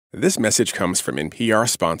This message comes from NPR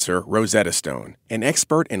sponsor Rosetta Stone, an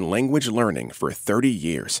expert in language learning for 30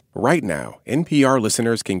 years. Right now, NPR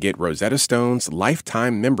listeners can get Rosetta Stone's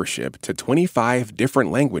lifetime membership to 25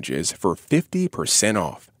 different languages for 50%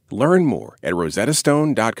 off. Learn more at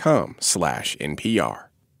rosettastone.com/NPR.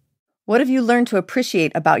 What have you learned to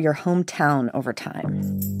appreciate about your hometown over time?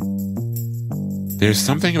 There's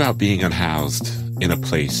something about being unhoused in a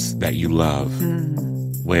place that you love,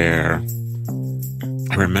 where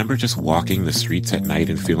I remember just walking the streets at night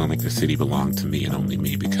and feeling like the city belonged to me and only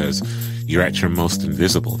me, because you're at your most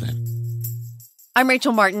invisible then. I'm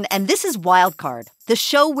Rachel Martin, and this is Wild Card, the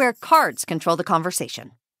show where cards control the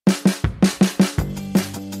conversation.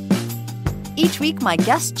 Each week, my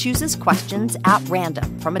guest chooses questions at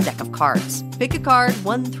random from a deck of cards. Pick a card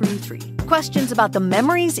 1 through 3. Questions about the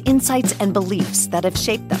memories, insights, and beliefs that have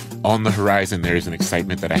shaped them. On the horizon, there is an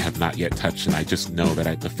excitement that I have not yet touched, and I just know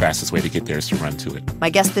that the fastest way to get there is to run to it. My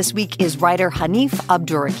guest this week is writer Hanif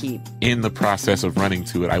Abdurraqib. In the process of running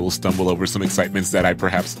to it, I will stumble over some excitements that I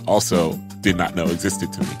perhaps also did not know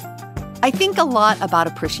existed to me. I think a lot about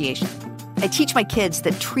appreciation. I teach my kids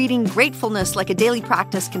that treating gratefulness like a daily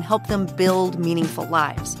practice can help them build meaningful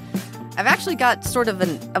lives. I've actually got sort of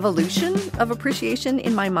an evolution of appreciation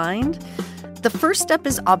in my mind. The first step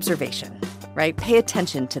is observation, right? Pay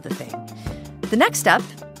attention to the thing. The next step,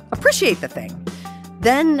 appreciate the thing.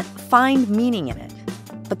 Then find meaning in it.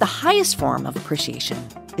 But the highest form of appreciation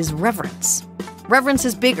is reverence. Reverence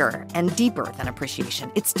is bigger and deeper than appreciation.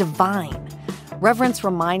 It's divine. Reverence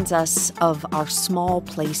reminds us of our small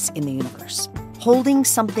place in the universe. Holding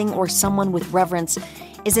something or someone with reverence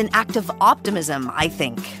is an act of optimism, I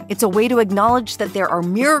think. It's a way to acknowledge that there are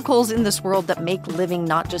miracles in this world that make living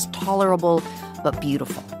not just tolerable, but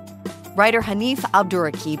beautiful. Writer Hanif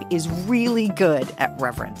Abdurraqib is really good at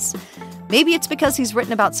reverence. Maybe it's because he's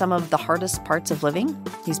written about some of the hardest parts of living.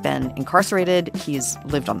 He's been incarcerated, he's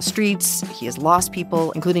lived on the streets, he has lost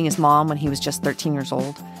people, including his mom when he was just 13 years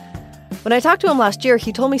old. When I talked to him last year,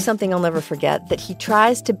 he told me something I'll never forget, that he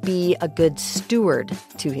tries to be a good steward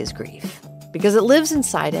to his grief, because it lives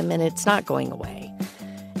inside him and it's not going away.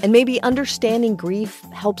 And maybe understanding grief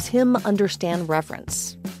helps him understand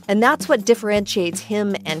reverence. And that's what differentiates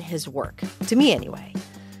him and his work, to me anyway.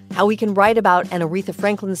 How we can write about an Aretha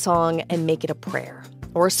Franklin song and make it a prayer,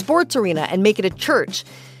 or a sports arena and make it a church.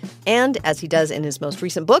 And as he does in his most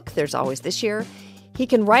recent book, There's Always This Year, he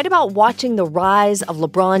can write about watching the rise of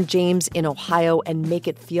LeBron James in Ohio and make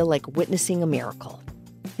it feel like witnessing a miracle.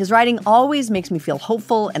 His writing always makes me feel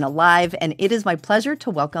hopeful and alive, and it is my pleasure to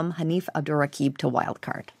welcome Hanif Abdurraqib to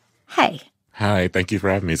Wildcard. Hey. Hi, thank you for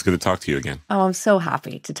having me. It's good to talk to you again. Oh, I'm so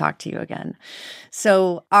happy to talk to you again.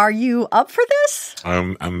 So, are you up for this?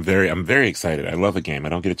 I'm very excited. I love a game. I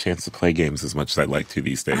don't get a chance to play games as much as I'd like to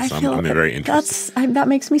these days. So I'm very interested. That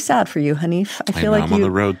makes me sad for you, Hanif. I feel like I'm on the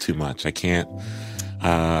road too much. I can't.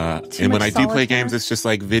 And when I do play games, it's just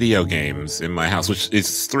like video games in my house, which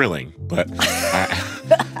is thrilling. But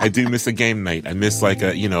I do miss a game night. I miss like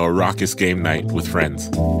a raucous game night with friends.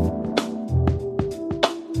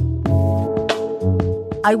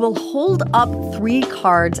 I will hold up 3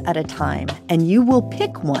 cards at a time, and you will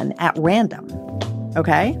pick one at random.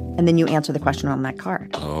 Okay? And then you answer the question on that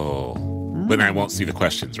card. Oh. But I won't see the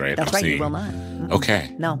questions, right? That's right, you will not.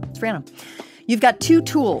 Okay. No, it's random. You've got 2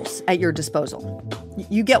 tools at your disposal.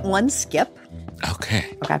 You get 1 skip. Okay.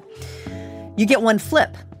 You get 1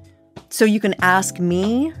 flip. So you can ask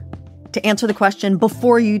me to answer the question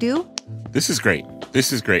before you do. This is great.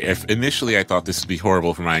 Initially, I thought this would be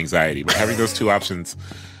horrible for my anxiety, but having those 2 options,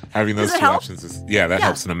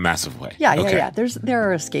 helps in a massive way. Yeah. There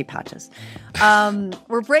are escape hatches.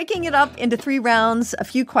 We're breaking it up into 3 rounds, a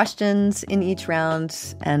few questions in each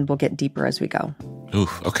round, and we'll get deeper as we go.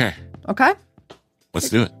 Oof. Okay. Okay? Let's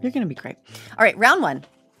do it. You're going to be great. All right, round 1.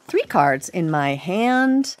 3 cards in my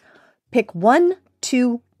hand. Pick 1,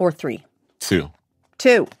 2, or 3. 2.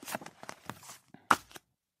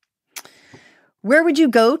 Where would you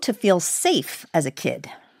go to feel safe as a kid?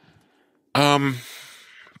 I'm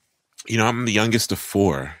the youngest of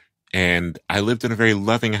 4, and I lived in a very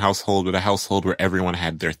loving household, with a household where everyone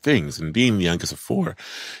had their things. And being the youngest of 4,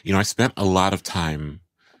 I spent a lot of time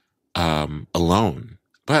alone.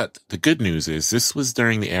 But the good news is this was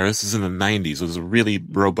during the era, this is in the 90s. It was a really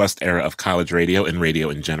robust era of college radio and radio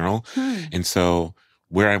in general. And so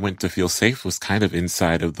where I went to feel safe was kind of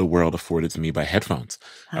inside of the world afforded to me by headphones.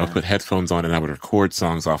 I would put headphones on and I would record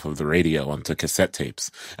songs off of the radio onto cassette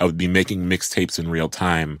tapes. I would be making mixtapes in real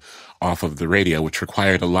time off of the radio, which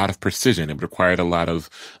required a lot of precision. It required a lot of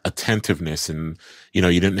attentiveness. And, you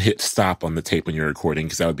didn't hit stop on the tape when you're recording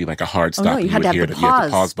because that would be like a hard stop. Oh, no, you had to have the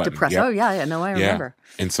pause button. To press. Yep. Oh, yeah. No, I remember.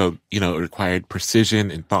 And so, it required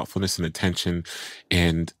precision and thoughtfulness and attention.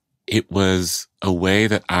 And it was a way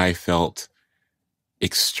that I felt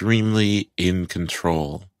extremely in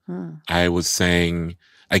control. I was saying,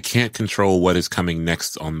 I can't control what is coming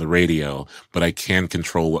next on the radio, but I can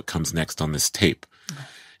control what comes next on this tape.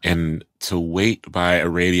 And to wait by a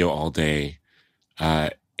radio all day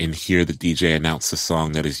and hear the DJ announce a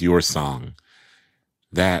song that is your song,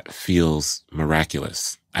 that feels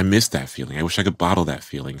miraculous. I miss that feeling. I wish I could bottle that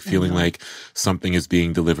feeling like something is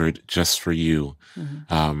being delivered just for you.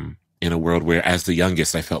 In a world where, as the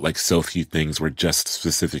youngest, I felt like so few things were just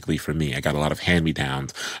specifically for me. I got a lot of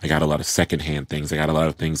hand-me-downs. I got a lot of secondhand things. I got a lot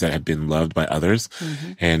of things that have been loved by others.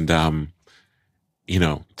 And,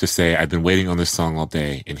 to say, I've been waiting on this song all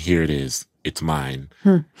day, and here it is. It's mine.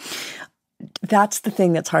 That's the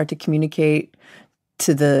thing that's hard to communicate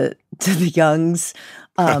to the youngs.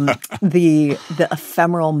 The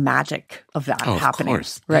ephemeral magic of that happening, of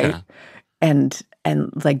course. Right? Yeah. And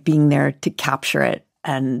like being there to capture it.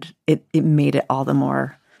 And it made it all the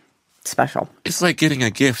more special. It's like getting a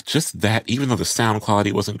gift, just that, even though the sound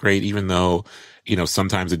quality wasn't great, even though,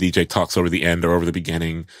 sometimes the DJ talks over the end or over the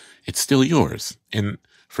beginning, it's still yours. And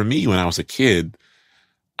for me, when I was a kid,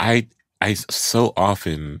 I so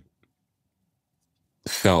often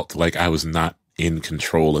felt like I was not in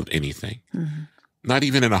control of anything. Not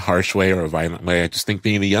even in a harsh way or a violent way. I just think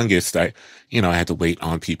being the youngest, I had to wait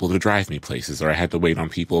on people to drive me places, or I had to wait on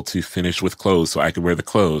people to finish with clothes so I could wear the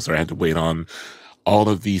clothes, or I had to wait on all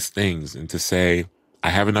of these things. And to say,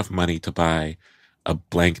 I have enough money to buy a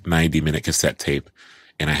blank 90-minute cassette tape,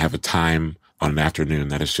 and I have a time on an afternoon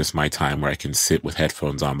that is just my time where I can sit with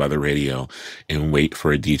headphones on by the radio and wait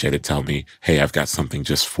for a DJ to tell me, hey, I've got something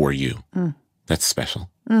just for you. That's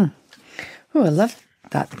special. Oh, I love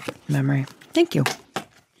that memory. Thank you.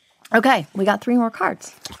 Okay, we got 3 more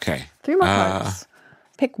cards. Okay. 3 more cards.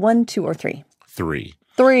 Pick 1, 2, or 3. 3.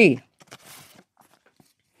 3.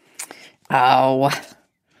 Oh, it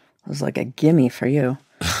was like a gimme for you.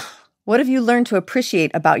 What have you learned to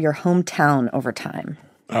appreciate about your hometown over time?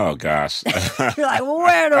 Oh, gosh. You're like,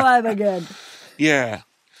 where do I begin? Yeah.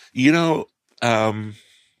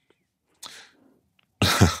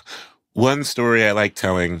 One story I like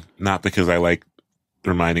telling, not because I like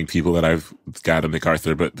reminding people that I've got a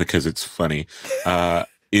MacArthur, but because it's funny,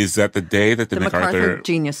 is that the day that the MacArthur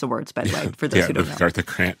Genius Awards, by the way, for those who don't know. MacArthur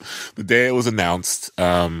grant, the day it was announced,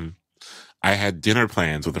 I had dinner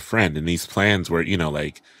plans with a friend, and these plans were,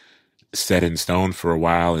 set in stone for a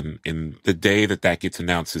while. And the day that gets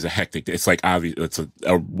announced is a hectic day. It's like, obvious, it's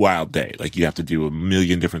a wild day. Like, you have to do a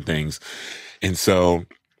million different things. And so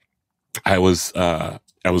I was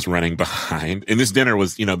running behind, and this dinner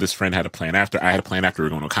was, this friend had a plan after. I had a plan after. We were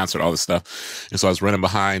going to a concert, all this stuff. And so I was running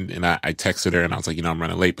behind, and I texted her, and I was like, I'm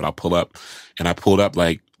running late, but I'll pull up. And I pulled up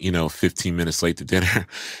 15 minutes late to dinner,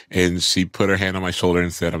 and she put her hand on my shoulder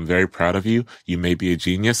and said, I'm very proud of you. You may be a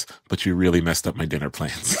genius, but you really messed up my dinner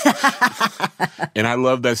plans. And I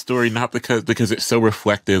love that story, not because it's so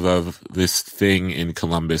reflective of this thing in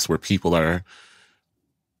Columbus where people are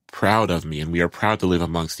proud of me and we are proud to live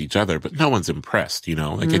amongst each other, but no one's impressed,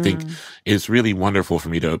 I think it's really wonderful for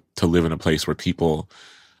me to live in a place where people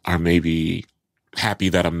are maybe happy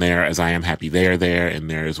that I'm there as I am happy they're there, and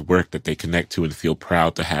there is work that they connect to and feel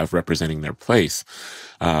proud to have representing their place,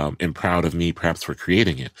 and proud of me perhaps for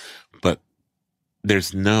creating it. But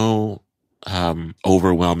there's no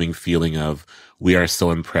overwhelming feeling of, we are so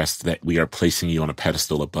impressed that we are placing you on a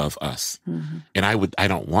pedestal above us. And I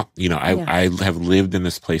don't want, I have lived in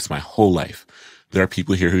this place my whole life. There are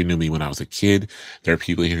people here who knew me when I was a kid. There are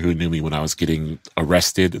people here who knew me when I was getting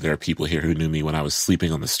arrested. There are people here who knew me when I was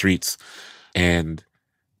sleeping on the streets. And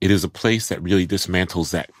it is a place that really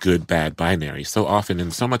dismantles that good, bad binary. So often,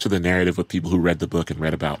 in so much of the narrative of people who read the book and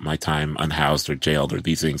read about my time unhoused or jailed or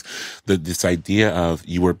these things, this idea of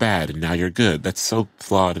you were bad and now you're good, that's so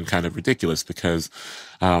flawed and kind of ridiculous, because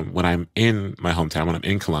when I'm in my hometown, when I'm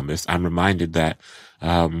in Columbus, I'm reminded that,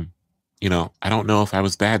 I don't know if I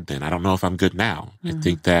was bad then. I don't know if I'm good now. I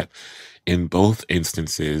think that in both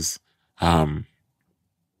instances,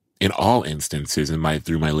 in all instances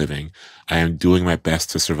through my living, I am doing my best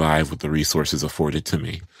to survive with the resources afforded to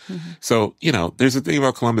me. So, there's a thing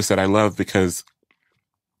about Columbus that I love, because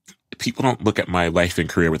people don't look at my life and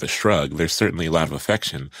career with a shrug. There's certainly a lot of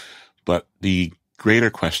affection, but the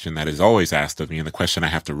greater question that is always asked of me, and the question I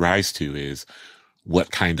have to rise to is,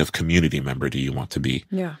 what kind of community member do you want to be?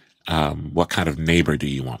 Yeah. What kind of neighbor do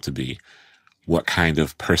you want to be? What kind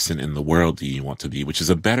of person in the world do you want to be? Which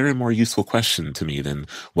is a better and more useful question to me than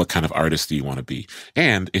what kind of artist do you want to be?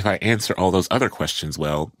 And if I answer all those other questions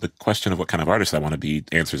well, the question of what kind of artist I want to be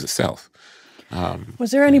answers itself.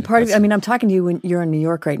 Was there any part of, I mean, I'm talking to you when you're in New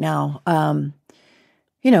York right now.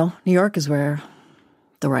 New York is where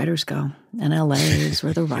the writers go, and LA is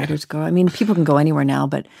where the writers go. I mean, people can go anywhere now,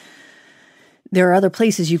 but there are other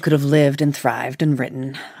places you could have lived and thrived and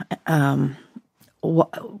written.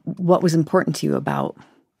 What was important to you about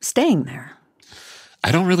staying there?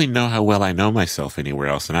 I don't really know how well I know myself anywhere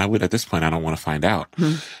else. And at this point, I don't want to find out.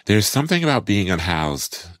 There's something about being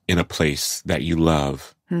unhoused in a place that you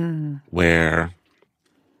love where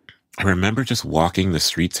I remember just walking the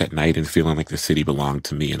streets at night and feeling like the city belonged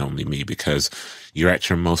to me and only me, because you're at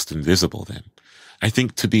your most invisible then. I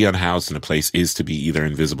think to be unhoused in a place is to be either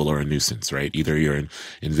invisible or a nuisance, right? Either you're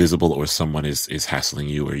invisible or someone is hassling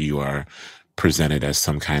you, or you are presented as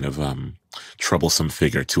some kind of troublesome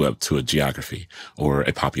figure to a geography or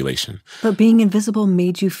a population. But being invisible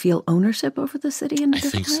made you feel ownership over the city in a I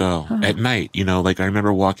different think way? so. At night, like I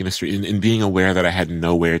remember walking the street and being aware that I had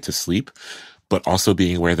nowhere to sleep, but also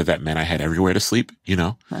being aware that meant I had everywhere to sleep,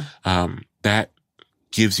 that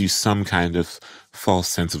gives you some kind of false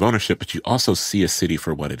sense of ownership, but you also see a city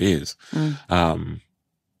for what it is.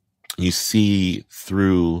 You see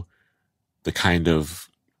through the kind of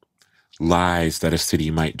lies that a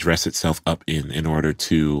city might dress itself up in order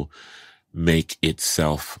to make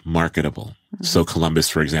itself marketable. So Columbus,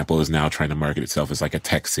 for example, is now trying to market itself as like a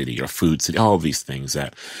tech city or food city, all of these things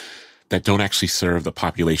that don't actually serve the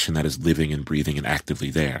population that is living and breathing and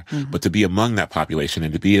actively there. But to be among that population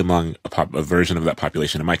and to be among a version of that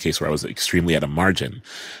population, in my case, where I was extremely at a margin,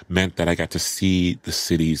 meant that I got to see the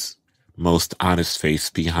city's most honest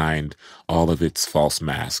face behind all of its false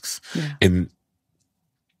masks. Yeah. And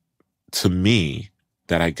to me,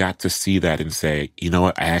 that I got to see that and say, you know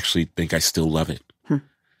what, I actually think I still love it.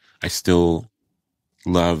 I still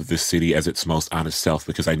love the city as its most honest self,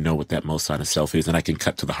 because I know what that most honest self is and I can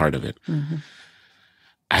cut to the heart of it.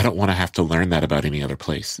 I don't want to have to learn that about any other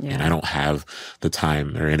place. Yeah. And I don't have the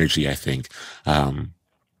time or energy, I think,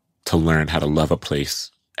 to learn how to love a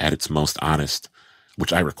place at its most honest,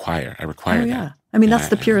 which I require. I require that. I mean, that's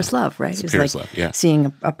the purest love, right? It's the purest love, yeah.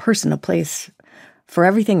 Seeing a person, a place for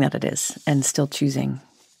everything that it is and still choosing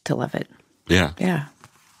to love it. Yeah. Yeah.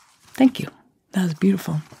 Thank you. That was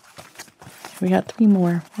beautiful. We got 3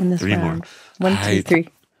 more in this round. 1, 2, 3.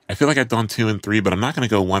 I feel like I've done 2 and 3, but I'm not going to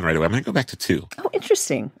go 1 right away. I'm going to go back to 2. Oh,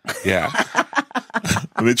 interesting. Yeah.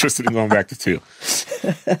 I'm interested in going back to 2.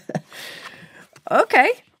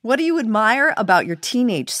 Okay. What do you admire about your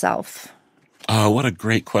teenage self? Oh, what a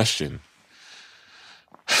great question.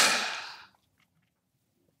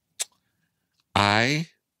 I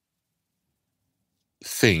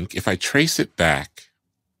think if I trace it back,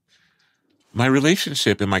 my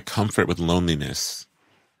relationship and my comfort with loneliness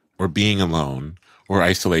or being alone or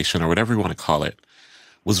isolation or whatever you want to call it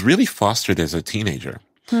was really fostered as a teenager.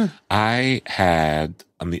 I had,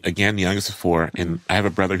 I'm the youngest of 4, and I have a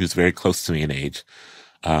brother who's very close to me in age.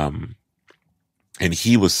 And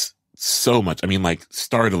he was so much,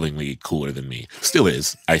 startlingly cooler than me. Still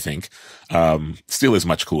is, I think. Still is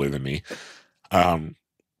much cooler than me.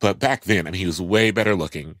 But back then, he was way better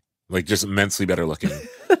looking, just immensely better looking.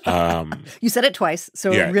 You said it twice,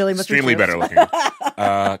 so it really must be extremely better looking.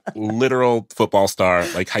 Literal football star,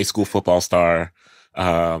 high school football star.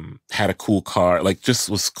 Had a cool car, just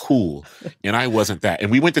was cool. And I wasn't that. And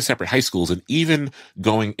we went to separate high schools, and even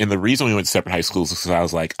and the reason we went to separate high schools is because I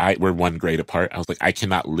was we're 1 grade apart. I was I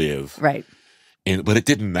cannot live. Right. But it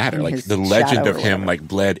didn't matter. The legend of him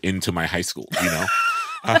bled into my high school,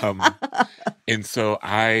 and so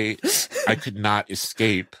I could not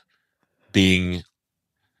escape being,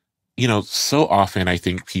 so often I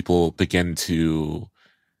think people begin to,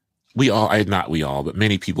 but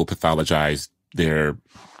many people pathologize their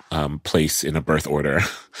place in a birth order.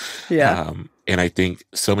 Yeah. And I think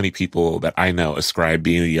so many people that I know ascribe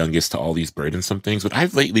being the youngest to all these burdensome things. But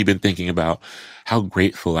I've lately been thinking about how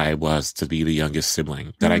grateful I was to be the youngest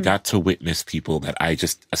sibling, that I got to witness people that I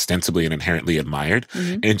just ostensibly and inherently admired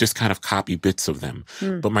and just kind of copy bits of them.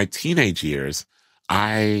 But my teenage years,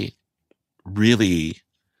 I really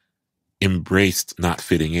embraced not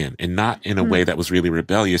fitting in, and not in a way that was really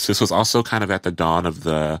rebellious. This was also kind of at the dawn of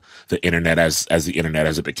the internet as the internet,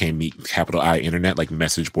 as it became capital I internet,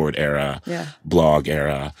 message board era, blog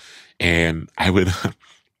era. And I would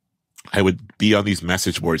be on these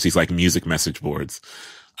message boards, these music message boards,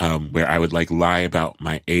 where I would like lie about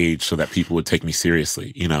my age so that people would take me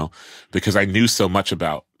seriously, you know, because I knew so much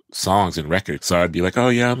about songs and records. So I'd be like, oh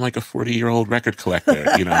yeah, I'm like a 40-year-old record collector,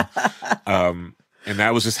 you know? And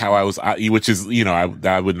that was just how I was, which is, you know,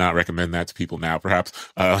 I would not recommend that to people now, perhaps.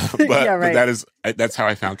 But, Yeah, right. but that's how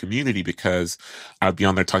I found community, because I'd be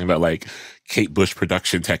on there talking about like Kate Bush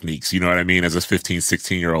production techniques, you know what I mean, as a 15,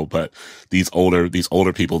 16-year-old. But these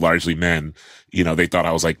older people, largely men, you know, they thought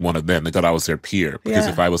I was like one of them. They thought I was their peer. Because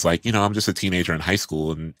if I was like, you know, I'm just a teenager in high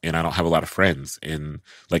school and I don't have a lot of friends. And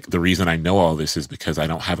like the reason I know all this is because I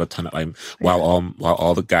don't have a ton of, while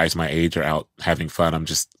all the guys my age are out having fun, I'm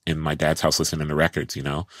just in my dad's house listening to records, you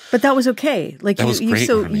know? But that was okay. Like that was great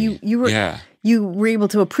for me. You were able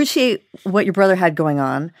to appreciate what your brother had going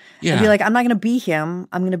on and be like, I'm not going to be him.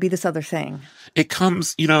 I'm going to be this other thing. It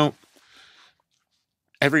comes, you know,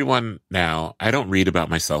 everyone now, I don't read about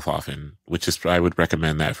myself often, which is, I would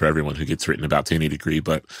recommend that for everyone who gets written about to any degree.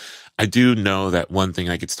 But I do know that one thing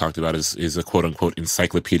that gets talked about is a quote unquote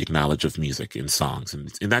encyclopedic knowledge of music and songs.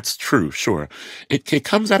 And that's true. Sure. It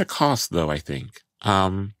comes at a cost though, I think.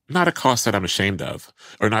 Not a cost that I'm ashamed of,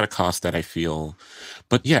 or not a cost that I feel,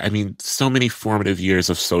 but yeah, I mean, so many formative years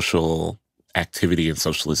of social activity and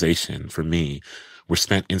socialization for me were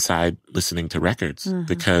spent inside listening to records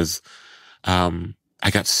because, I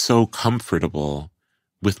got so comfortable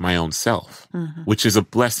with my own self, which is a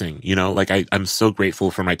blessing, you know, like I'm so grateful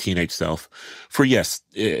for my teenage self for, yes,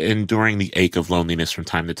 enduring the ache of loneliness from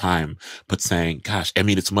time to time, but saying, gosh, I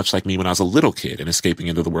mean, it's much like me when I was a little kid and escaping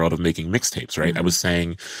into the world of making mixtapes, right? I was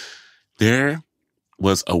saying there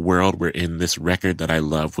was a world wherein this record that I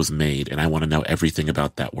love was made, and I want to know everything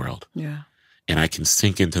about that world. Yeah. And I can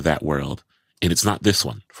sink into that world, and it's not this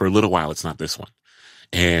one. For a little while, it's not this one.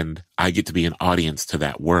 And I get to be an audience to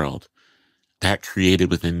that world. That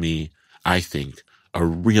created within me, I think, a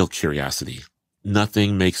real curiosity.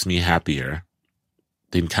 Nothing makes me happier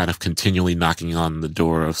than kind of continually knocking on the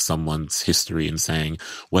door of someone's history and saying,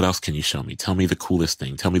 what else can you show me? Tell me the coolest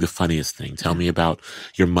thing. Tell me the funniest thing. Tell me about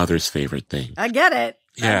your mother's favorite thing. I get it.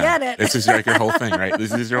 Yeah, I get it. This is like your whole thing, right?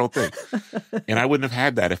 This is your whole thing. And I wouldn't have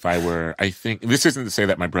had that if I were, I think, this isn't to say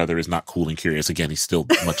that my brother is not cool and curious. Again, he's still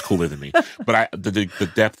much cooler than me. But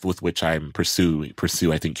the depth with which I pursue,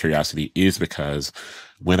 I think, curiosity is because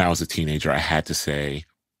when I was a teenager, I had to say,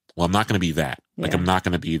 well, I'm not going to be that. Yeah. Like, I'm not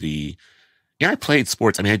going to be the, I played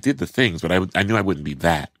sports. I mean, I did the things, but I knew I wouldn't be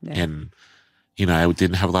that. Yeah. And, you know, I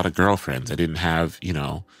didn't have a lot of girlfriends. I didn't have, you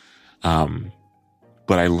know,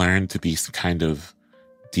 but I learned to be kind of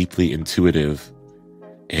deeply intuitive,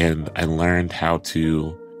 and I learned how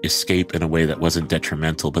to escape in a way that wasn't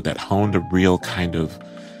detrimental, but that honed a real kind of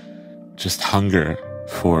just hunger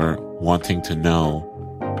for wanting to know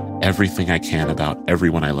everything I can about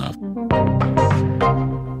everyone I love.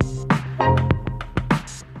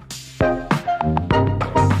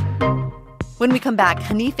 When we come back,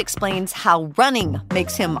 Hanif explains how running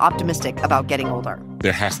makes him optimistic about getting older.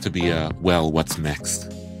 There has to be a, well, what's next?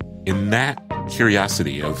 In that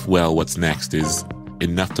curiosity of, well, what's next is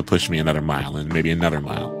enough to push me another mile and maybe another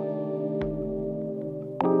mile.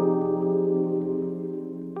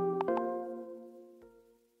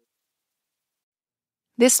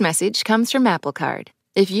 This message comes from Apple Card.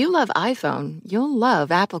 If you love iPhone, you'll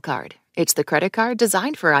love Apple Card. It's the credit card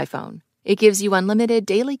designed for iPhone. It gives you unlimited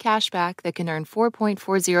daily cash back that can earn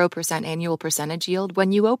 4.40% annual percentage yield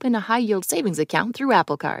when you open a high-yield savings account through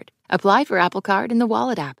Apple Card. Apply for Apple Card in the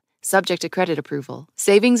Wallet app. Subject to credit approval.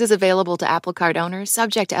 Savings is available to Apple Card owners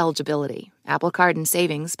subject to eligibility. Apple Card and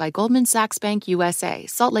Savings by Goldman Sachs Bank USA,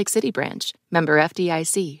 Salt Lake City branch. Member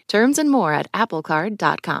FDIC. Terms and more at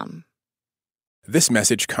applecard.com. This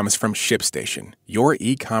message comes from ShipStation, your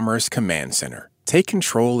e-commerce command center. Take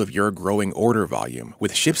control of your growing order volume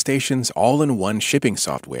with ShipStation's all-in-one shipping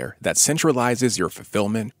software that centralizes your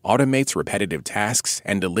fulfillment, automates repetitive tasks,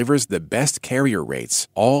 and delivers the best carrier rates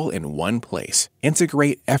all in one place.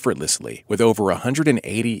 Integrate effortlessly with over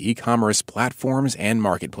 180 e-commerce platforms and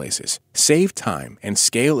marketplaces. Save time and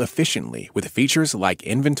scale efficiently with features like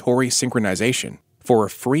inventory synchronization. For a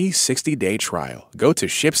free 60-day trial, go to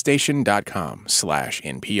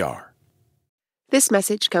shipstation.com/NPR. This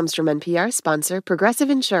message comes from NPR sponsor Progressive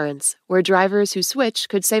Insurance, where drivers who switch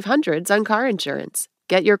could save hundreds on car insurance.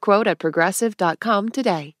 Get your quote at progressive.com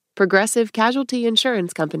today. Progressive Casualty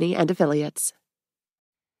Insurance Company and Affiliates.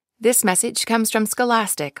 This message comes from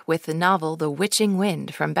Scholastic with the novel The Witching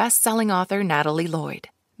Wind from best-selling author Natalie Lloyd.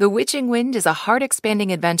 The Witching Wind is a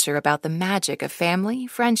heart-expanding adventure about the magic of family,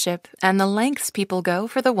 friendship, and the lengths people go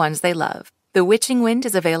for the ones they love. The Witching Wind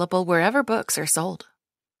is available wherever books are sold.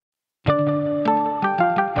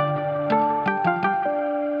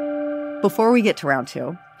 Before we get to round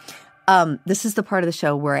two, This is the part of the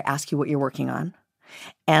show where I ask you what you're working on.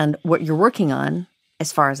 And what you're working on,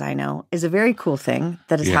 as far as I know, is a very cool thing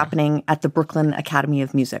that is happening at the Brooklyn Academy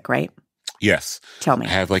of Music, right? Yes. Tell me. I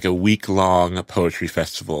have like a week-long poetry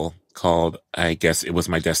festival called, I Guess It Was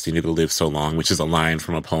My Destiny to Live So Long, which is a line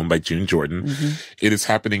from a poem by June Jordan. Mm-hmm. It is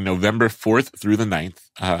happening November 4th through the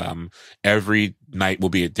 9th. Every night will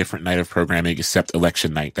be a different night of programming except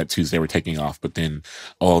election night. That Tuesday we're taking off, but then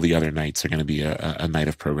all the other nights are going to be a night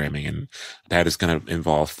of programming. And that is going to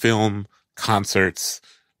involve film, concerts,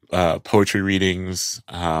 poetry readings.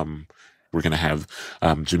 We're going to have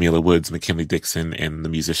Jamila Woods, McKinley Dixon, and the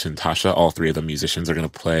musician Tasha. All three of the musicians are going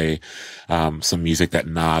to play some music that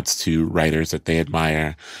nods to writers that they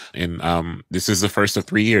admire. And this is the first of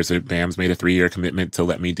 3 years. BAM's made a 3-year commitment to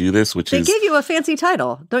let me do this, which They gave you a fancy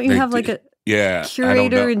title. Don't you have like a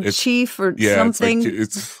curator-in-chief or something?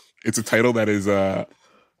 It's a title that is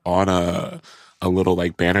on a little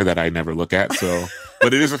like banner that I never look at. So,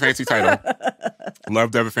 but it is a fancy title.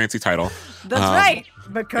 Love to have a fancy title. That's right.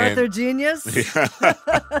 MacArthur genius. Yeah.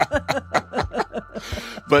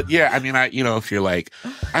 But yeah, I mean, if you're like,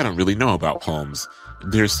 I don't really know about poems,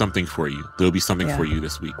 there's something for you. There'll be something for you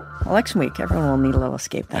this week. Election week. Everyone will need a little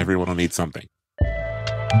escape then. Everyone will need something.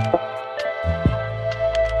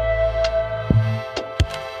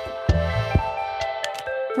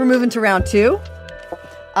 We're moving to round 2.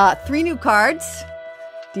 3 new cards.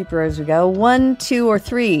 Deeper as we go. 1, 2, or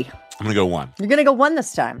 3. I'm going to go 1. You're going to go 1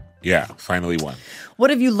 this time. Yeah, finally 1. What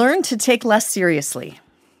have you learned to take less seriously?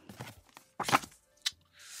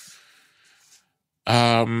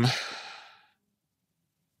 I've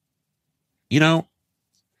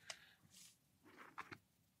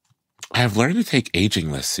learned to take aging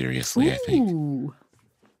less seriously, I think.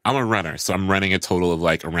 I'm a runner, so I'm running a total of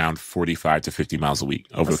like around 45 to 50 miles a week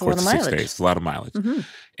over the course of 6 days. It's a lot of mileage. Mm-hmm.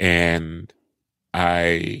 And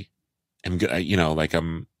I am,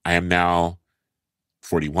 I am now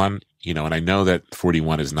 41, and I know that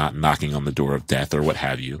 41 is not knocking on the door of death or what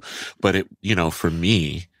have you. But for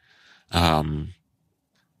me,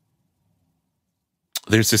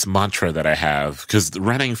 there's this mantra that I have, because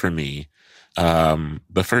running for me,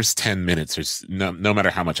 the first 10 minutes is no matter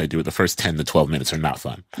how much I do it, the first 10 to 12 minutes are not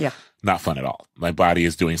fun. Yeah. Not fun at all. My body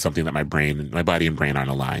is doing something that my body and brain aren't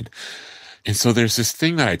aligned. And so there's this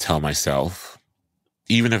thing that I tell myself,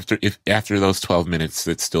 even if after those 12 minutes,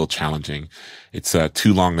 it's still challenging. It's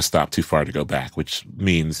too long to stop, too far to go back, which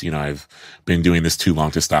means, I've been doing this too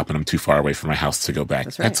long to stop and I'm too far away from my house to go back.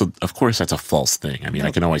 That's right. Of course, that's a false thing. I mean,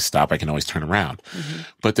 I can always stop. I can always turn around. Mm-hmm.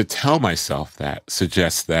 But to tell myself that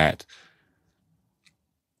suggests that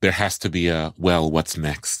there has to be a, what's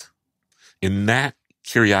next? And that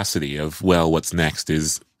curiosity of, what's next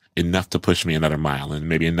is enough to push me another mile and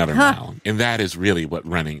maybe another mile. And that is really what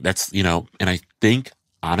running, that's, and I think,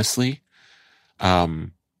 honestly,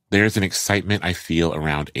 there's an excitement I feel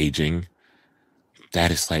around aging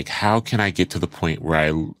that is like, how can I get to the point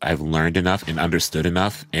where I've learned enough and understood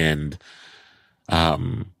enough? And I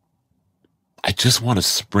just want to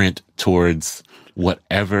sprint towards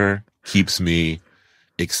whatever keeps me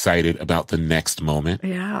excited about the next moment.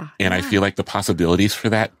 Yeah. And I feel like the possibilities for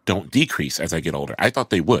that don't decrease as I get older. I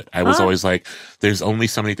thought they would. I was always like, there's only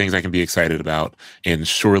so many things I can be excited about, and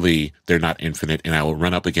surely they're not infinite, and I will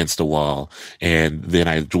run up against a wall, and then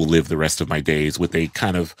I will live the rest of my days with a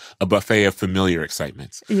kind of a buffet of familiar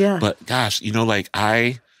excitements. Yeah. But gosh,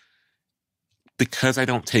 because I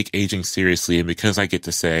don't take aging seriously, and because I get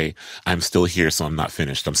to say, I'm still here, so I'm not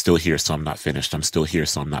finished. I'm still here, so I'm not finished. I'm still here,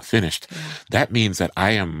 so I'm not finished. Yeah. That means that I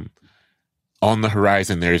am on the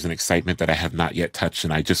horizon. There is an excitement that I have not yet touched,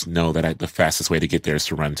 and I just know that the fastest way to get there is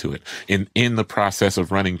to run to it. And in the process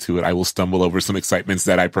of running to it, I will stumble over some excitements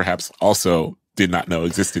that I perhaps also did not know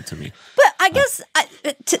existed to me. But I guess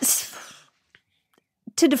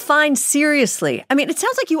to define seriously, I mean, it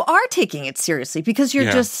sounds like you are taking it seriously, because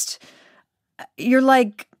you're you're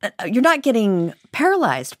not getting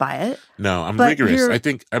paralyzed by it. No, I'm rigorous. I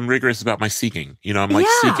think I'm rigorous about my seeking. I'm like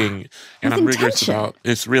seeking, and I'm rigorous about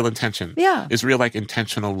it's real intention. Yeah. It's real, like,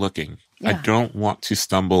 intentional looking. Yeah. I don't want to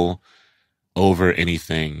stumble over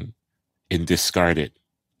anything and discard it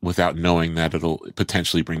without knowing that it'll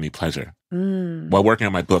potentially bring me pleasure. While working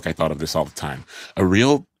on my book, I thought of this all the time. A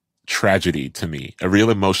real tragedy to me, a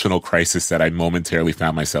real emotional crisis that I momentarily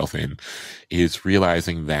found myself in, is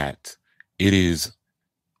realizing that it is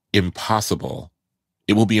impossible.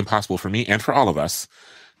 It will be impossible for me and for all of us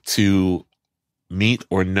to meet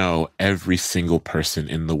or know every single person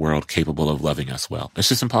in the world capable of loving us well. It's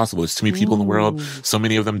just impossible. There's too many people in the world. So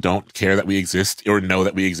many of them don't care that we exist or know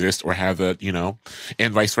that we exist or have a,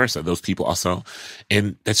 and vice versa. Those people also.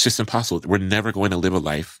 And that's just impossible. We're never going to live a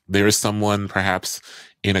life. There is someone perhaps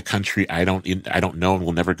in a country I don't know and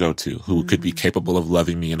will never go to who could be capable of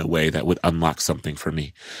loving me in a way that would unlock something for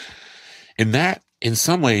me. And that in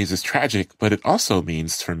some ways is tragic, but it also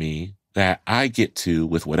means for me that I get to,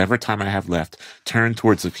 with whatever time I have left, turn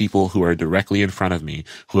towards the people who are directly in front of me,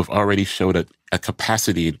 who have already showed a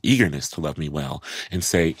capacity and eagerness to love me well, and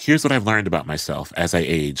say, here's what I've learned about myself as I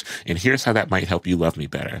age, and here's how that might help you love me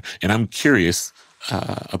better. And I'm curious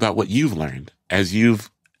about what you've learned as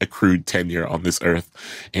you've accrued tenure on this earth,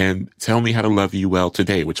 and tell me how to love you well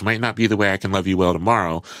today, which might not be the way I can love you well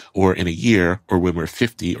tomorrow or in a year or when we're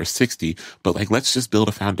 50 or 60, but let's just build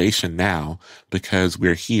a foundation now because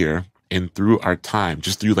we're here. And through our time,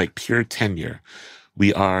 just through pure tenure,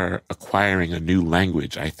 we are acquiring a new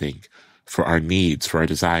language, I think, for our needs, for our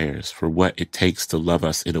desires, for what it takes to love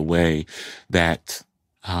us in a way that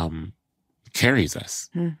carries us.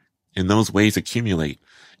 And those ways accumulate.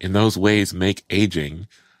 And those ways make aging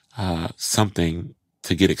something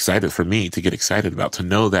to get excited for me, to get excited about, to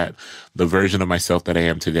know that the version of myself that I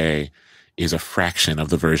am today is a fraction of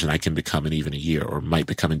the version I can become in even a year or might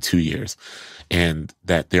become in 2 years. And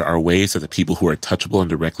that there are ways that the people who are touchable and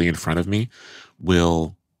directly in front of me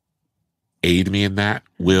will aid me in that,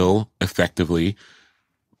 will effectively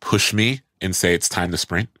push me and say, it's time to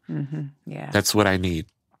sprint. Yeah. That's what I need.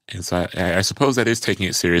 And so I suppose that is taking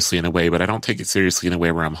it seriously in a way, but I don't take it seriously in a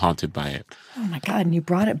way where I'm haunted by it. Oh my God. And you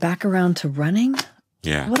brought it back around to running?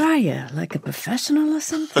 Yeah. What are you, like a professional or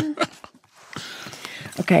something?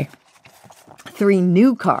 Okay. 3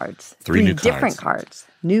 new cards. Three new different cards.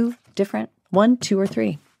 New, different. 1, 2, or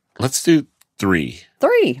 3. Let's do 3.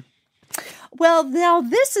 3. Well, now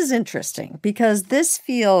this is interesting because this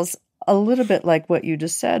feels a little bit like what you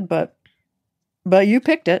just said, but you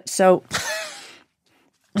picked it. So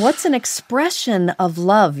what's an expression of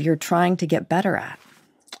love you're trying to get better at?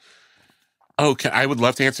 Oh, I would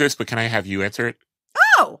love to answer this, but can I have you answer it?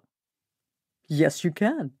 Oh, yes, you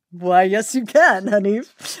can. Why, yes, you can,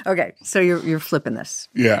 Hanif. Okay, so you're flipping this.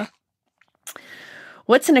 Yeah.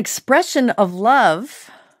 What's an expression of love?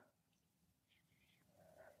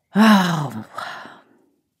 Oh.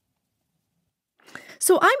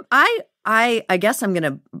 So I guess I'm going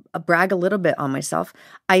to brag a little bit on myself.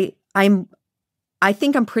 I think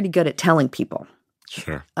I'm pretty good at telling people.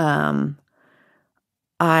 Sure. I'm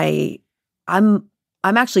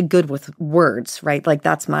actually good with words, right?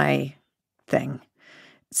 That's my thing.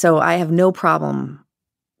 So I have no problem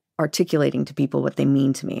articulating to people what they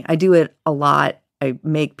mean to me. I do it a lot. I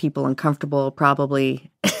make people uncomfortable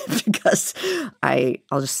probably because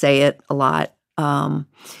I'll just say it a lot. I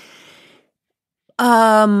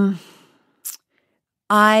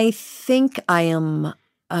think I am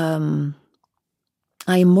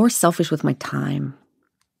more selfish with my time.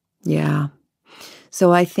 Yeah.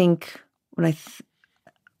 So I think when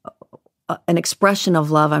an expression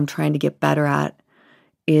of love I'm trying to get better at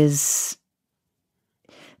is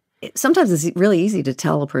sometimes it's really easy to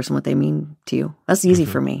tell a person what they mean to you. That's easy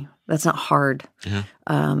for me. That's not hard. Yeah.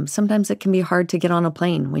 Sometimes it can be hard to get on a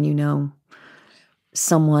plane when you know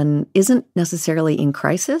someone isn't necessarily in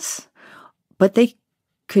crisis, but they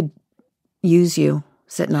could use you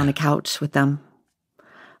sitting on a couch with them.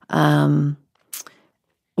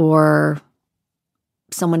 Or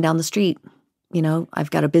someone down the street.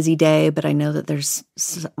 I've got a busy day, but I know that there's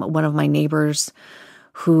one of my neighbors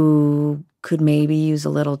who could maybe use a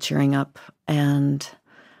little cheering up. And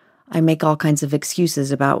I make all kinds of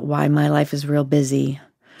excuses about why my life is real busy.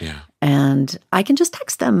 Yeah. And I can just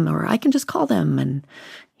text them or I can just call them. And,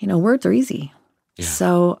 words are easy. Yeah.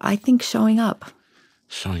 So I think showing up.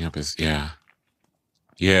 Showing up is, yeah.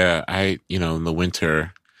 Yeah, in the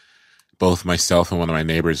winter, both myself and one of my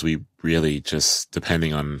neighbors, we really just,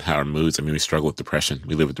 depending on how our moods, we struggle with depression.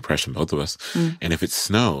 We live with depression, both of us. And if it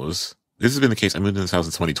snows, this has been the case. I moved in this house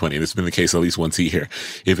in 2020. This has been the case at least once a year.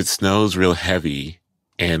 If it snows real heavy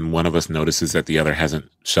and one of us notices that the other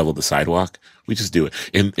hasn't shoveled the sidewalk, we just do it.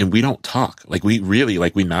 And we don't talk. We really,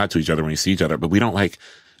 we nod to each other when we see each other, but we don't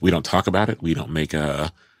talk about it. We don't make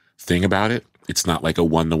a thing about it. It's not like a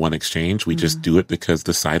one-to-one exchange. We just do it because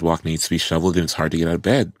the sidewalk needs to be shoveled and it's hard to get out of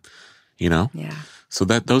bed, Yeah. So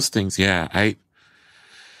those things, yeah.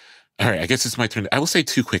 All right, I guess it's my turn. I will say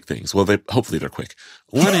 2 quick things. Well, hopefully they're quick.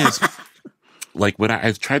 One is, when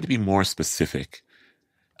I've tried to be more specific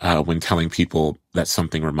when telling people that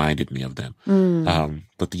something reminded me of them.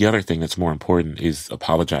 But the other thing that's more important is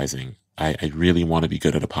apologizing I really want to be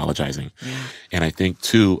good at apologizing. Yeah. And I think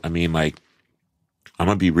too, I mean, like, I'm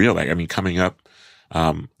going to be real. Like, I mean, coming up,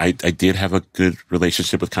 I did have a good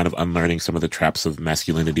relationship with kind of unlearning some of the traps of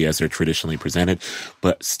masculinity as they're traditionally presented,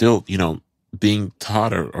 but still, you know, being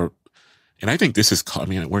taught and I think this is, I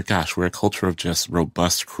mean, we're a culture of just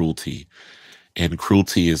robust cruelty, and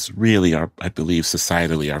cruelty is really I believe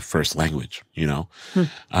societally our first language, you know?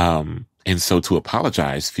 And so to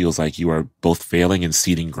apologize feels like you are both failing and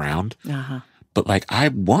ceding ground. Uh-huh. But like, I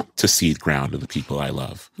want to cede ground to the people I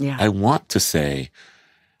love. Yeah. I want to say,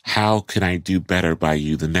 how can I do better by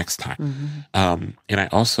you the next time? And I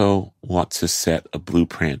also want to set a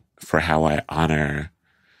blueprint for how I honor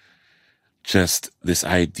just this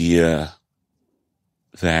idea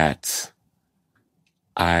that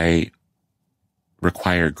I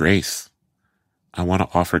require grace. I want to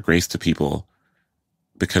offer grace to people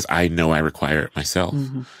because I know I require it myself.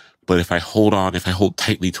 But if I hold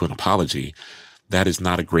tightly to an apology, that is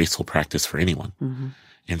not a graceful practice for anyone.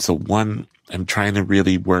 And so I'm trying to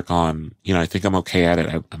really work on, you know, I think I'm okay at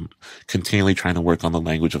it. I'm continually trying to work on the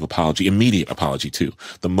language of apology, immediate apology too.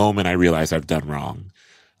 The moment I realize I've done wrong,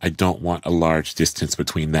 I don't want a large distance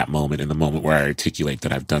between that moment and the moment where I articulate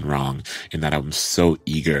that I've done wrong and that I'm so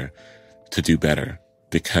eager to do better.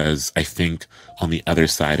 Because I think on the other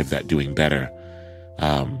side of that doing better,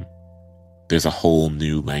 there's a whole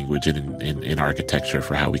new language in architecture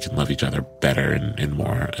for how we can love each other better and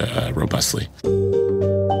more robustly.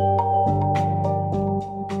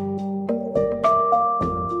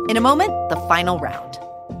 In a moment, the final round.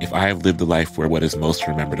 If I have lived a life where what is most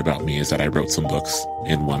remembered about me is that I wrote some books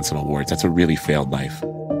and won some awards, that's a really failed life.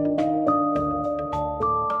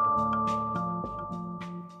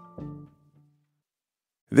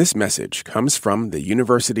 This message comes from the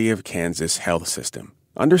University of Kansas Health System.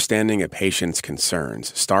 Understanding a patient's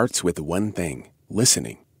concerns starts with one thing: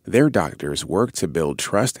 listening. Their doctors work to build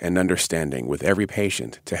trust and understanding with every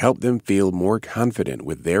patient to help them feel more confident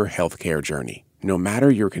with their healthcare journey. No matter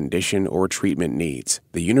your condition or treatment needs,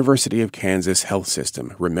 the University of Kansas Health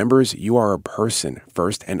System remembers you are a person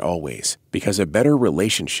first and always, because a better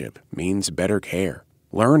relationship means better care.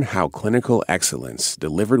 Learn how clinical excellence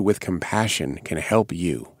delivered with compassion can help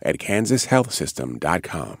you at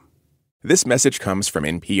kansashealthsystem.com. This message comes from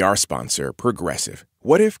NPR sponsor Progressive.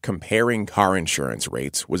 What if comparing car insurance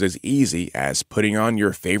rates was as easy as putting on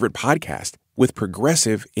your favorite podcast? With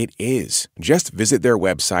Progressive, it is. Just visit their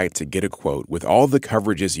website to get a quote with all the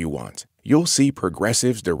coverages you want. You'll see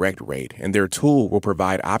Progressive's direct rate, and their tool will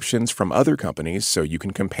provide options from other companies so you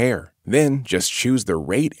can compare. Then just choose the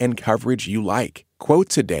rate and coverage you like. Quote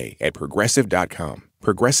today at Progressive.com.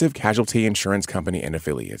 Progressive Casualty Insurance Company and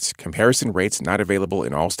Affiliates. Comparison rates not available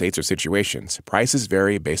in all states or situations. Prices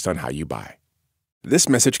vary based on how you buy. This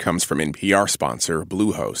message comes from NPR sponsor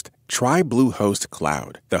Bluehost. Try Bluehost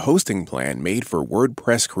Cloud, the hosting plan made for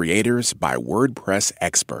WordPress creators by WordPress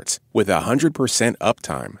experts. With 100%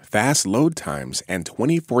 uptime, fast load times, and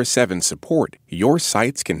 24/7 support, your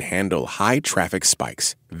sites can handle high traffic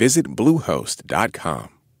spikes. Visit Bluehost.com.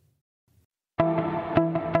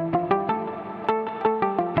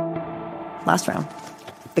 Last round.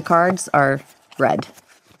 The cards are red.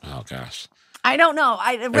 Oh, gosh. I don't know.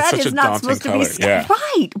 Red is not supposed to be yeah.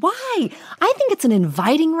 Right. Why? I think it's an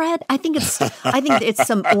inviting red. I think it's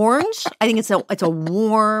some orange. I think it's a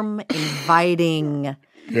warm, inviting.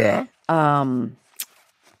 Yeah.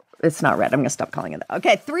 It's not red. I'm going to stop calling it that.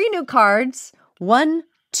 Okay, 3 new cards. 1,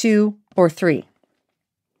 2, or 3.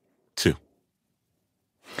 2.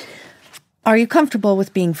 Are you comfortable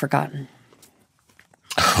with being forgotten?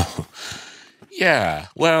 Oh, yeah.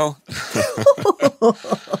 Well.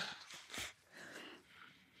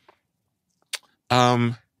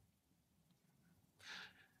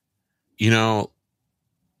 You know,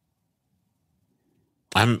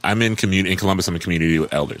 I'm in Columbus. I'm in community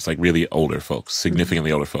with elders, like really older folks,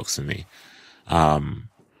 significantly older folks than me.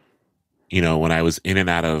 You know, when I was in and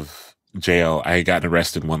out of jail, I had gotten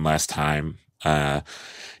arrested one last time.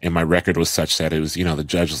 And my record was such that it was, you know, the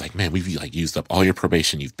judge was like, man, we've like used up all your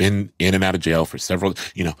probation. You've been in and out of jail for several,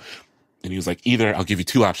 you know. And he was like, either I'll give you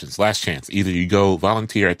 2 options, last chance. Either you go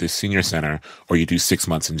volunteer at this senior center or you do 6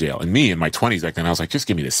 months in jail. And me in my 20s back then, I was like, just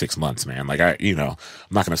give me the 6 months, man. Like I'm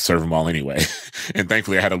not going to serve them all anyway. And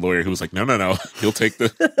thankfully I had a lawyer who was like, no. He'll take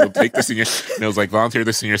the senior. And I was like, volunteer at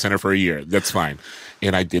the senior center for a year. That's fine.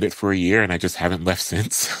 And I did it for a year and I just haven't left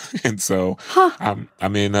since. And so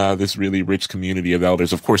I'm in this really rich community of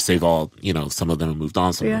elders. Of course, they've all, you know, some of them have moved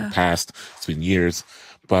on, some of them have passed. It's been years.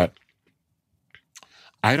 But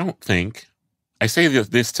I don't think, I say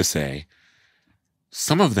this to say,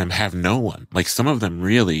 some of them have no one. Like some of them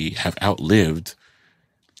really have outlived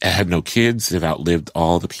had no kids, have outlived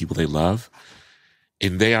all the people they love,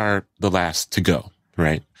 and they are the last to go,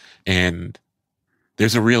 right? And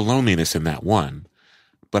there's a real loneliness in that one.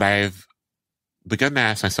 But I've begun to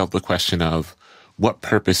ask myself the question of, what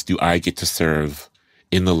purpose do I get to serve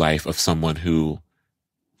in the life of someone who,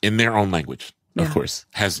 in their own language, of course,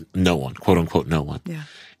 has no one, quote unquote, no one. Yeah.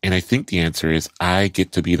 And I think the answer is I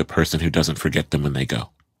get to be the person who doesn't forget them when they go.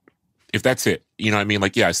 If that's it, you know what I mean?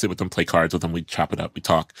 Like, yeah, I sit with them, play cards with them, we chop it up, we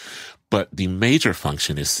talk. But the major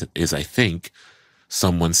function is I think,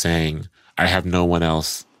 someone saying, I have no one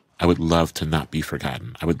else. I would love to not be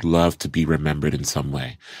forgotten. I would love to be remembered in some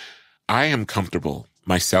way. I am comfortable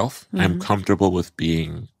myself. Mm-hmm. I'm comfortable with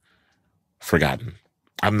being forgotten.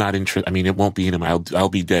 I'm not interested. I mean, it won't be in my, I'll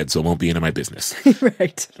be dead, so it won't be into my business.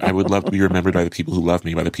 Right. I would love to be remembered by the people who love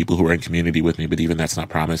me, by the people who are in community with me, but even that's not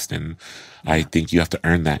promised. And I think you have to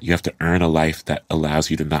earn that. You have to earn a life that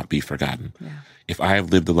allows you to not be forgotten. Yeah. If I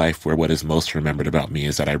have lived a life where what is most remembered about me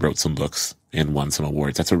is that I wrote some books and won some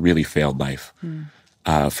awards, that's a really failed life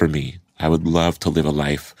for me. I would love to live a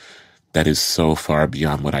life that is so far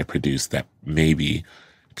beyond what I produce that maybe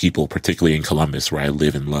people, particularly in Columbus, where I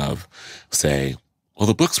live and love, say, well,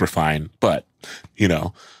 the books were fine, but, you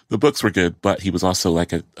know, the books were good, but he was also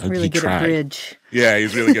like really he good tried. At bridge. Yeah,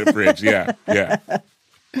 he's really good at bridge. Yeah, yeah.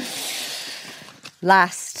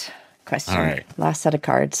 Last question. All right. Last set of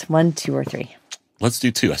cards. 1, 2, or 3. Let's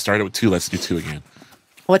do 2. I started with 2. Let's do 2 again.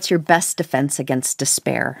 What's your best defense against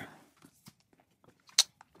despair?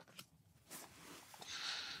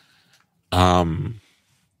 You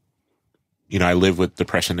know, I live with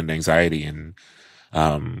depression and anxiety, and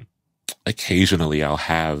occasionally I'll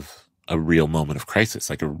have a real moment of crisis,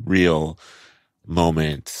 like a real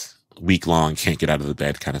moment, week long, can't get out of the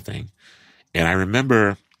bed kind of thing. And I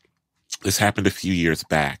remember this happened a few years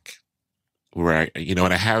back where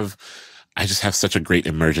and I just have such a great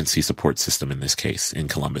emergency support system in this case, in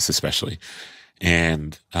Columbus especially.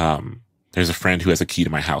 And there's a friend who has a key to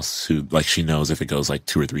my house who, like, she knows if it goes like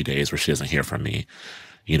 2 or 3 days where she doesn't hear from me,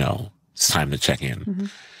 you know, it's time to check in. Mm-hmm.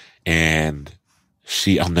 And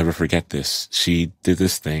I'll never forget this. She did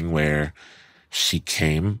this thing where she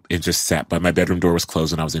came and just sat by my bedroom door was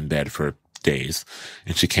closed and I was in bed for days.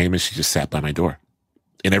 And she came and she just sat by my door.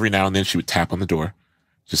 And every now and then she would tap on the door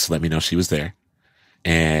just to let me know she was there.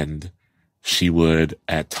 And she would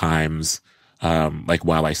at times, like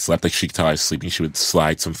while I slept, like she could tell I was sleeping, she would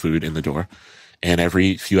slide some food in the door. And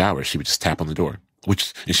every few hours she would just tap on the door,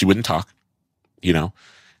 and she wouldn't talk, you know,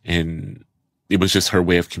 and it was just her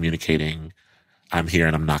way of communicating, I'm here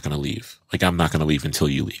and I'm not going to leave. Like, I'm not going to leave until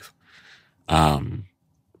you leave.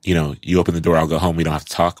 You know, you open the door, I'll go home. We don't have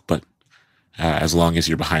to talk, but as long as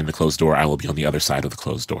you're behind the closed door, I will be on the other side of the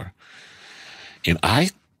closed door. And I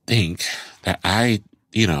think that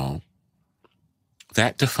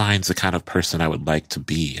that defines the kind of person I would like to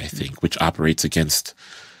be, I think, which operates against,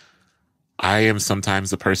 I am sometimes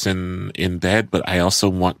the person in bed, but I also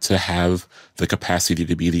want to have the capacity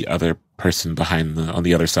to be the other person on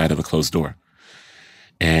the other side of a closed door.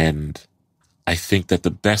 And I think that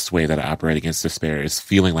the best way that I operate against despair is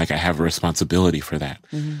feeling like I have a responsibility for that.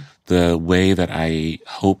 Mm-hmm. The way that I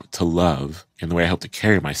hope to love and the way I hope to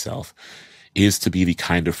carry myself is to be the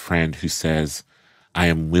kind of friend who says, I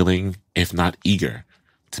am willing, if not eager,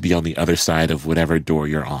 to be on the other side of whatever door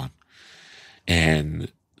you're on.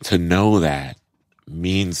 And to know that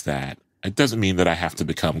means that it doesn't mean that I have to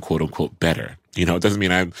become quote unquote better. You know, it doesn't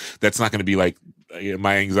mean that's not going to be like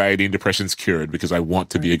my anxiety and depression's cured because I want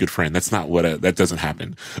to be a good friend. That's not that doesn't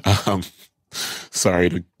happen. Sorry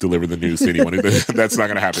to deliver the news to anyone. That's not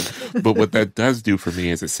going to happen. But what that does do for me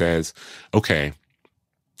is it says, okay,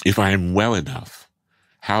 if I am well enough,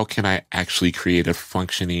 how can I actually create a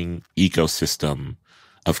functioning ecosystem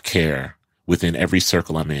of care within every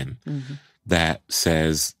circle I'm in that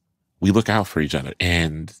says we look out for each other?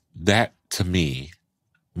 And that, to me,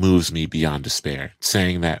 moves me beyond despair,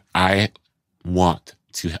 saying that I want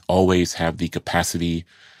to always have the capacity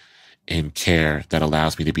and care that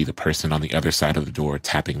allows me to be the person on the other side of the door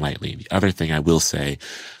tapping lightly. The other thing I will say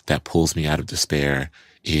that pulls me out of despair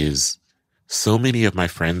is so many of my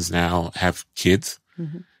friends now have kids.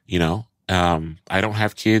 Mm-hmm. You know, I don't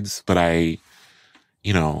have kids, but I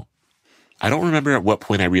don't remember at what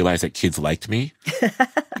point I realized that kids liked me.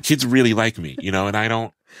 Kids really like me, you know, and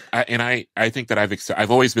I think that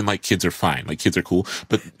I've always been like, kids are fine. Like, kids are cool.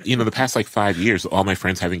 But, you know, the past like 5 years, all my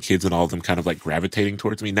friends having kids and all of them kind of like gravitating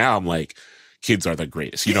towards me. Now I'm like, kids are the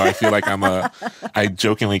greatest. You know, I feel like I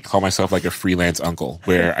jokingly call myself like a freelance uncle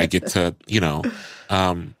where I get to, you know,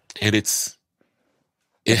 and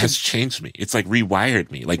it has changed me. It's like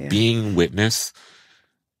rewired me. Like being witness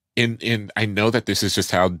and I know that this is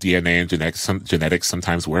just how DNA and genetics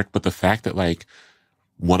sometimes work, but the fact that like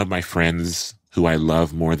one of my friends who I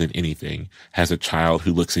love more than anything has a child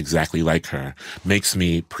who looks exactly like her makes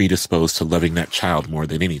me predisposed to loving that child more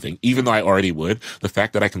than anything. Even though I already would, the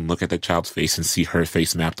fact that I can look at that child's face and see her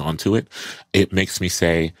face mapped onto it, it makes me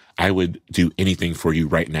say, I would do anything for you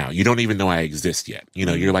right now. You don't even know I exist yet. You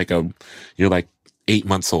know, you're like 8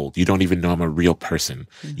 months old. You don't even know I'm a real person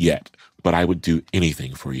yet, but I would do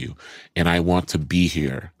anything for you. And I want to be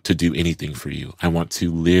here to do anything for you. I want to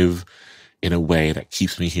live in a way that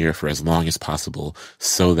keeps me here for as long as possible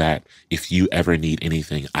so that if you ever need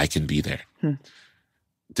anything, I can be there.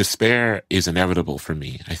 Despair is inevitable for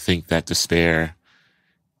me. I think that despair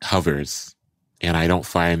hovers and I don't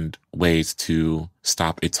find ways to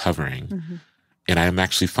stop its hovering. And I'm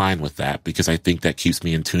actually fine with that because I think that keeps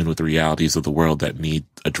me in tune with the realities of the world that need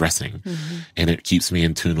addressing. And it keeps me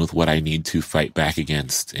in tune with what I need to fight back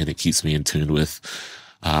against. And it keeps me in tune with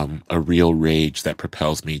a real rage that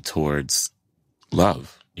propels me towards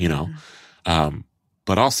love, you know?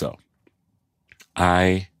 But also,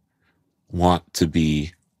 I want to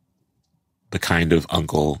be the kind of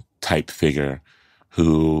uncle type figure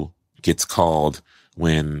who gets called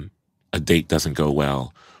when a date doesn't go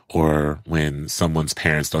well, or when someone's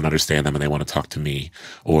parents don't understand them and they want to talk to me,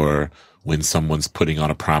 or when someone's putting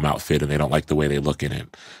on a prom outfit and they don't like the way they look in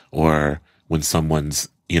it, or when someone's,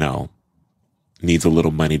 you know, needs a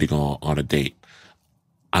little money to go on a date.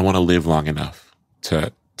 I want to live long enough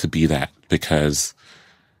to be that because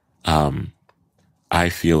I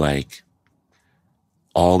feel like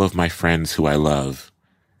all of my friends who I love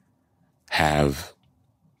have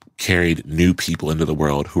carried new people into the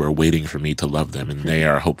world who are waiting for me to love them, and they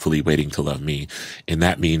are hopefully waiting to love me. And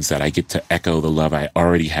that means that I get to echo the love I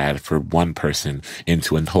already had for one person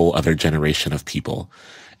into a whole other generation of people.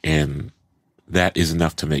 And that is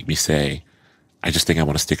enough to make me say, I just think I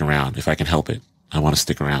want to stick around. If I can help it, I want to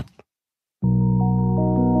stick around.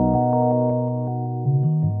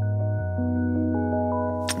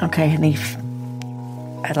 Okay, Hanif.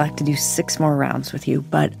 I'd like to do 6 more rounds with you,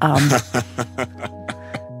 but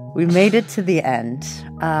we made it to the end.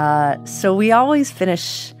 So we always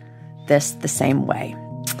finish this the same way,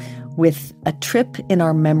 with a trip in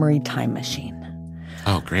our memory time machine.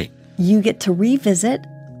 Oh, great. You get to revisit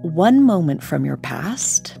one moment from your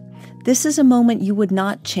past. This is a moment you would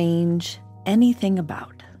not change anything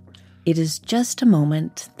about. It is just a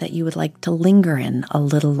moment that you would like to linger in a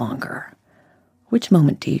little longer. Which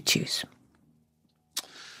moment do you choose?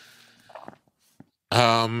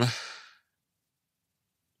 My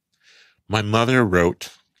mother wrote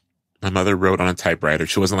on a typewriter.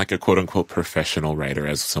 She wasn't like a quote unquote professional writer,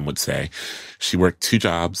 as some would say. She worked 2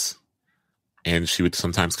 jobs. And she would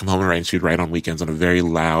sometimes come home and write, and she would write on weekends on a very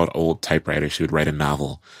loud old typewriter. She would write a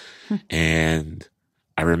novel. And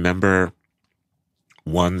I remember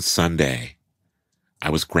one Sunday, I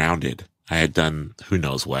was grounded. I had done who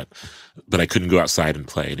knows what, but I couldn't go outside and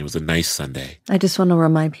play. And it was a nice Sunday. I just want to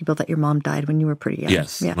remind people that your mom died when you were pretty young.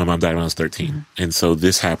 Yes. Yeah. My mom died when I was 13. And so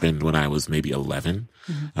this happened when I was maybe 11.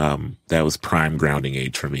 That was prime grounding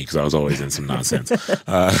age for me because I was always in some nonsense.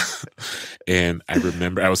 And I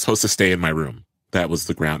remember I was supposed to stay in my room. That was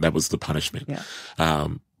the ground. That was the punishment. Yeah.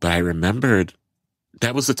 But I remembered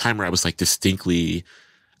that was the time where I was like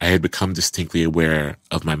I had become distinctly aware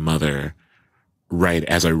of my mother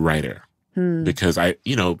as a writer. Because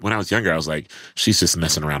when I was younger, I was like, she's just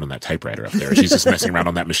messing around on that typewriter up there. She's just messing around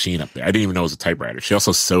on that machine up there. I didn't even know it was a typewriter. She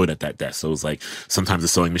also sewed at that desk. So it was like, sometimes the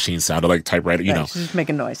sewing machine sounded like a typewriter, you know. She's just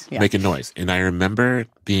making noise. Yeah. Making noise. And I remember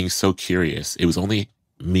being so curious. It was only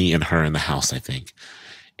me and her in the house, I think.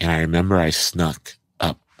 And I remember I snuck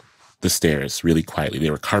up the stairs really quietly. They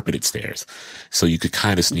were carpeted stairs. So you could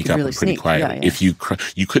kind of sneak up them pretty quietly. Yeah. If you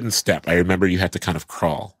couldn't step. I remember you had to kind of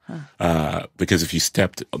crawl. Because if you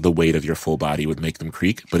stepped, the weight of your full body would make them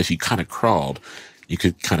creak. But if you kind of crawled, you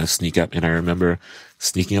could kind of sneak up. And I remember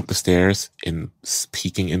sneaking up the stairs and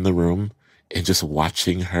peeking in the room and just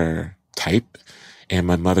watching her type. And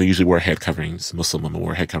my mother usually wore head coverings. Muslim women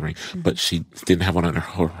wore head covering, but she didn't have one on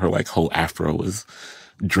her like whole afro was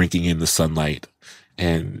drinking in the sunlight.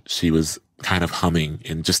 And she was kind of humming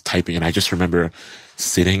and just typing. And I just remember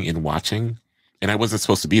sitting and watching. And I wasn't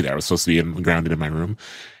supposed to be there. I was supposed to be grounded in my room.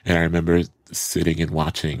 And I remember sitting and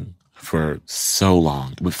watching for so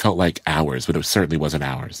long. It felt like hours, but it certainly wasn't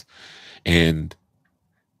hours. And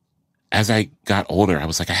as I got older, I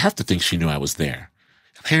was like, I have to think she knew I was there.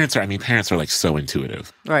 Parents are like so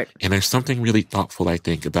intuitive. Right. And there's something really thoughtful, I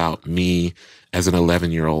think, about me as an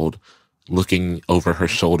 11-year-old looking over her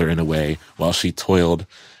shoulder in a way while she toiled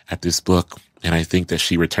at this book. And I think that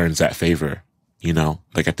she returns that favor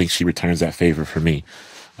Like, I think she returns that favor for me.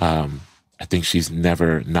 I think she's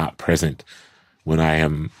never not present when I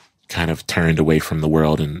am kind of turned away from the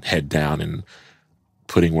world and head down and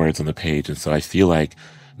putting words on the page. And so I feel like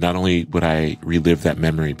not only would I relive that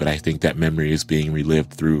memory, but I think that memory is being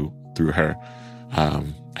relived through her.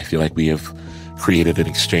 I feel like we have created an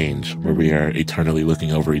exchange where we are eternally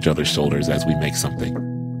looking over each other's shoulders as we make something.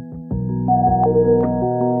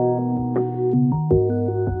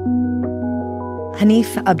 Hanif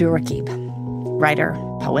Abdurraqib, writer,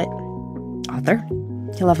 poet, author.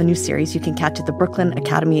 He'll have a new series you can catch at the Brooklyn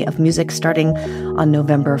Academy of Music starting on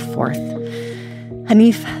November 4th.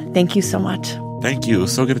 Hanif, thank you so much. Thank you. It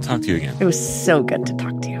was so good to talk to you again. It was so good to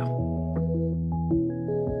talk to you.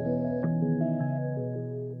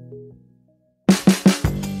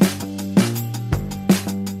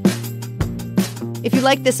 If you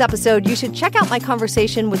like this episode, you should check out my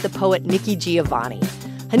conversation with the poet Nikki Giovanni.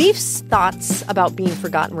 Hanif's thoughts about being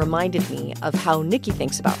forgotten reminded me of how Nikki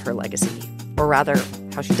thinks about her legacy, or rather,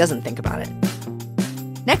 how she doesn't think about it.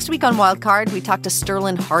 Next week on Wildcard, we talk to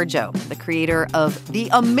Sterling Harjo, the creator of the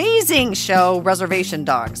amazing show Reservation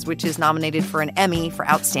Dogs, which is nominated for an Emmy for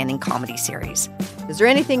Outstanding Comedy Series. Is there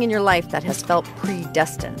anything in your life that has felt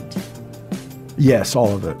predestined? Yes,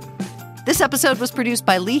 all of it. This episode was produced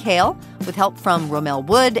by Lee Hale, with help from Romel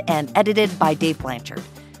Wood, and edited by Dave Blanchard.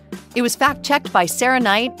 It was fact-checked by Sarah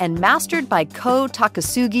Knight and mastered by Ko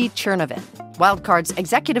Takasugi Chernovin. Wildcard's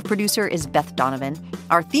executive producer is Beth Donovan.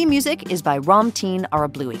 Our theme music is by Ramteen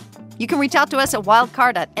Arablui. You can reach out to us at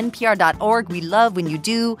wildcard@npr.org. We love when you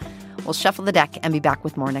do. We'll shuffle the deck and be back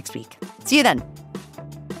with more next week. See you then.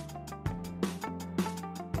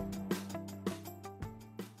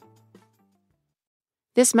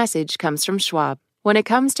 This message comes from Schwab. When it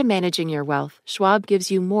comes to managing your wealth, Schwab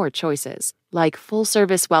gives you more choices, like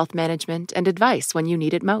full-service wealth management and advice when you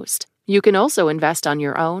need it most. You can also invest on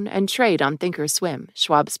your own and trade on thinkorswim,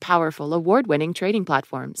 Schwab's powerful award-winning trading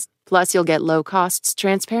platforms. Plus, you'll get low costs,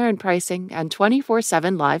 transparent pricing, and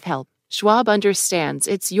 24/7 live help. Schwab understands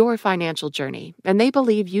it's your financial journey, and they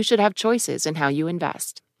believe you should have choices in how you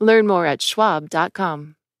invest. Learn more at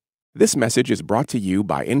schwab.com. This message is brought to you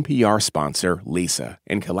by NPR sponsor Lisa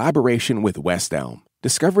in collaboration with West Elm.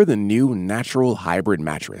 Discover the new natural hybrid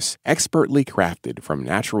mattress, expertly crafted from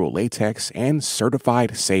natural latex and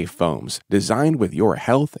certified safe foams, designed with your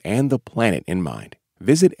health and the planet in mind.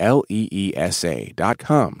 Visit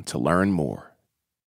leesa.com to learn more.